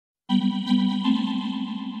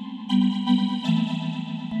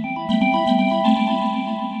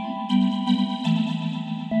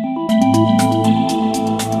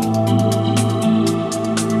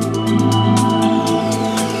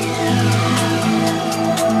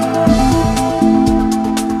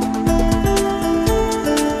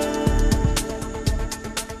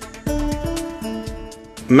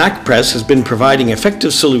Macpress has been providing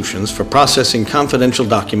effective solutions for processing confidential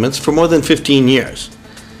documents for more than 15 years.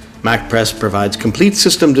 Macpress provides complete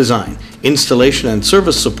system design, installation and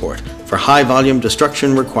service support for high-volume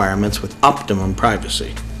destruction requirements with optimum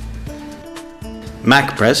privacy.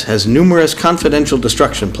 Macpress has numerous confidential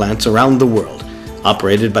destruction plants around the world,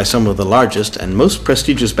 operated by some of the largest and most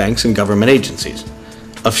prestigious banks and government agencies.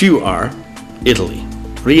 A few are Italy,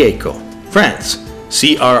 R.C.P, France,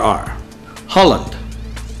 CRR, Holland,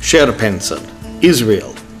 Scherpenzeel,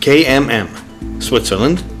 Israel, KMM,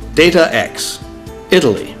 Switzerland, DataX,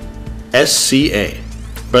 Italy, SCA,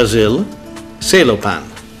 Brazil, Celopan,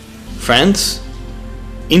 France,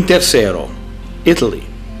 Intersero, Italy,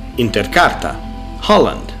 Intercarta,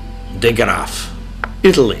 Holland, De Graaf,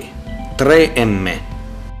 Italy, 3M.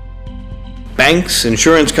 Banks,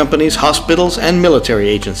 insurance companies, hospitals, and military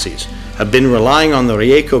agencies have been relying on the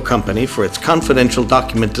R.C.P company for its confidential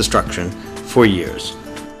document destruction for years.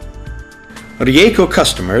 R.C.P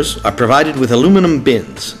customers are provided with aluminum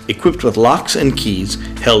bins equipped with locks and keys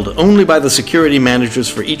held only by the security managers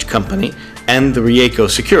for each company and the R.C.P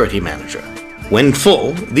security manager. When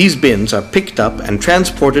full, these bins are picked up and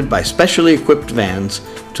transported by specially equipped vans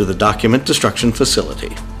to the document destruction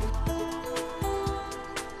facility.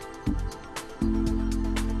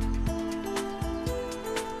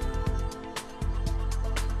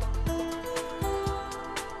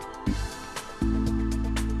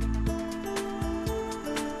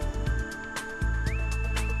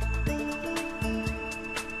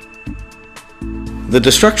 The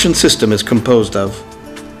destruction system is composed of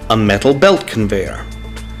a metal belt conveyor,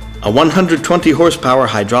 a 120 horsepower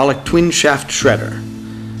hydraulic twin shaft shredder,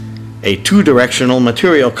 a two-directional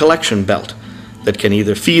material collection belt that can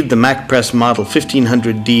either feed the Macpress Model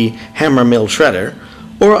 1500D hammer mill shredder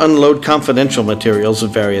or unload confidential materials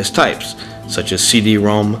of various types, such as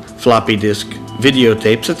CD-ROM, floppy disk,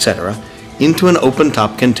 videotapes, etc., into an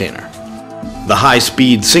open-top container. The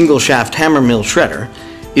high-speed single-shaft hammer mill shredder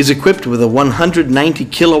is equipped with a 190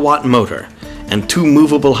 kilowatt motor and two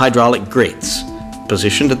movable hydraulic grates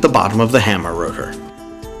positioned at the bottom of the hammer rotor.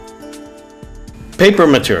 Paper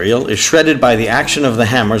material is shredded by the action of the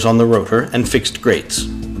hammers on the rotor and fixed grates.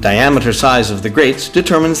 Diameter size of the grates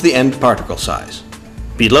determines the end particle size.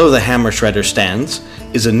 Below the hammer shredder stands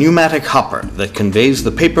is a pneumatic hopper that conveys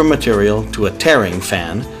the paper material to a tearing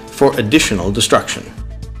fan for additional destruction.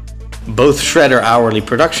 Both shredder hourly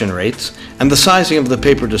production rates and the sizing of the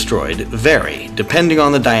paper destroyed vary depending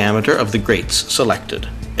on the diameter of the grates selected.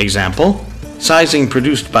 Example, sizing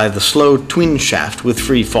produced by the slow twin shaft with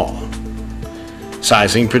free fall.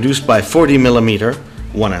 Sizing produced by 40 mm,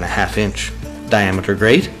 1.5 inch diameter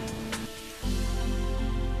grate.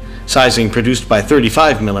 Sizing produced by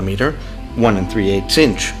 35 mm, 1 3/8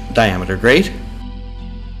 inch diameter grate.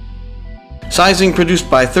 Sizing produced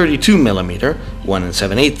by 32 mm, 1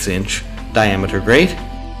 7/8 inch diameter grate.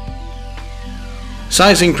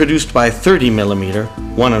 Sizing produced by 30 mm,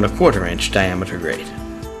 1 1/4 inch diameter grate.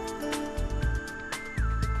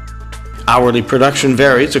 Hourly production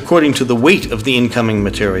varies according to the weight of the incoming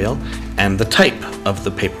material and the type of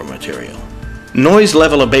the paper material. Noise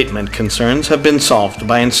level abatement concerns have been solved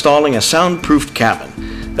by installing a soundproofed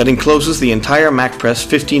cabin that encloses the entire Macpress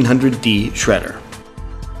 1500D shredder.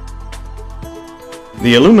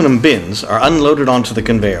 The aluminum bins are unloaded onto the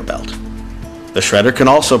conveyor belt. The shredder can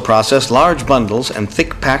also process large bundles and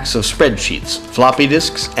thick packs of spreadsheets, floppy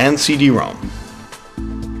disks, and CD-ROM.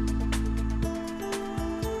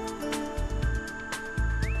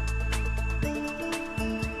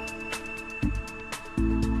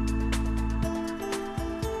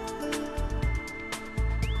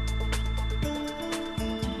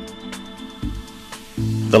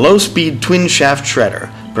 The low-speed twin-shaft shredder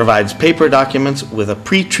provides paper documents with a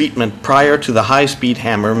pre-treatment prior to the high-speed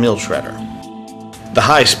hammer mill shredder. The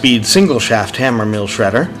high-speed single-shaft hammer mill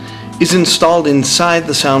shredder is installed inside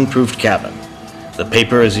the soundproofed cabin. The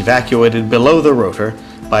paper is evacuated below the rotor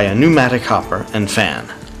by a pneumatic hopper and fan.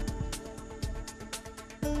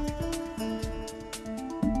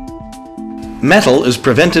 Metal is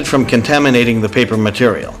prevented from contaminating the paper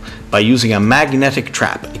material by using a magnetic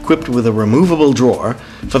trap equipped with a removable drawer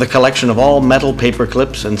for the collection of all metal paper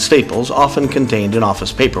clips and staples often contained in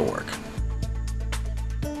office paperwork.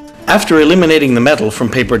 After eliminating the metal from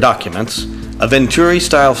paper documents, A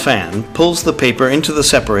Venturi-style fan pulls the paper into the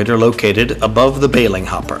separator located above the baling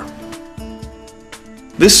hopper.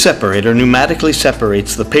 This separator pneumatically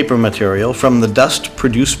separates the paper material from the dust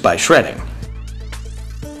produced by shredding.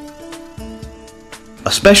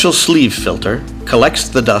 A special sleeve filter collects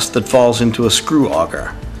the dust that falls into a screw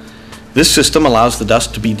auger. This system allows the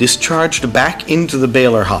dust to be discharged back into the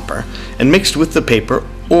baler hopper and mixed with the paper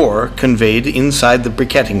or conveyed inside the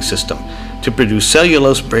briquetting system to produce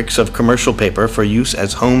cellulose bricks of commercial paper for use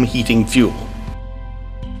as home heating fuel.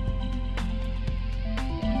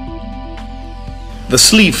 The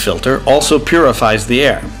sleeve filter also purifies the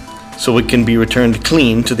air, so it can be returned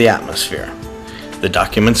clean to the atmosphere. The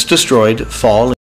documents destroyed fall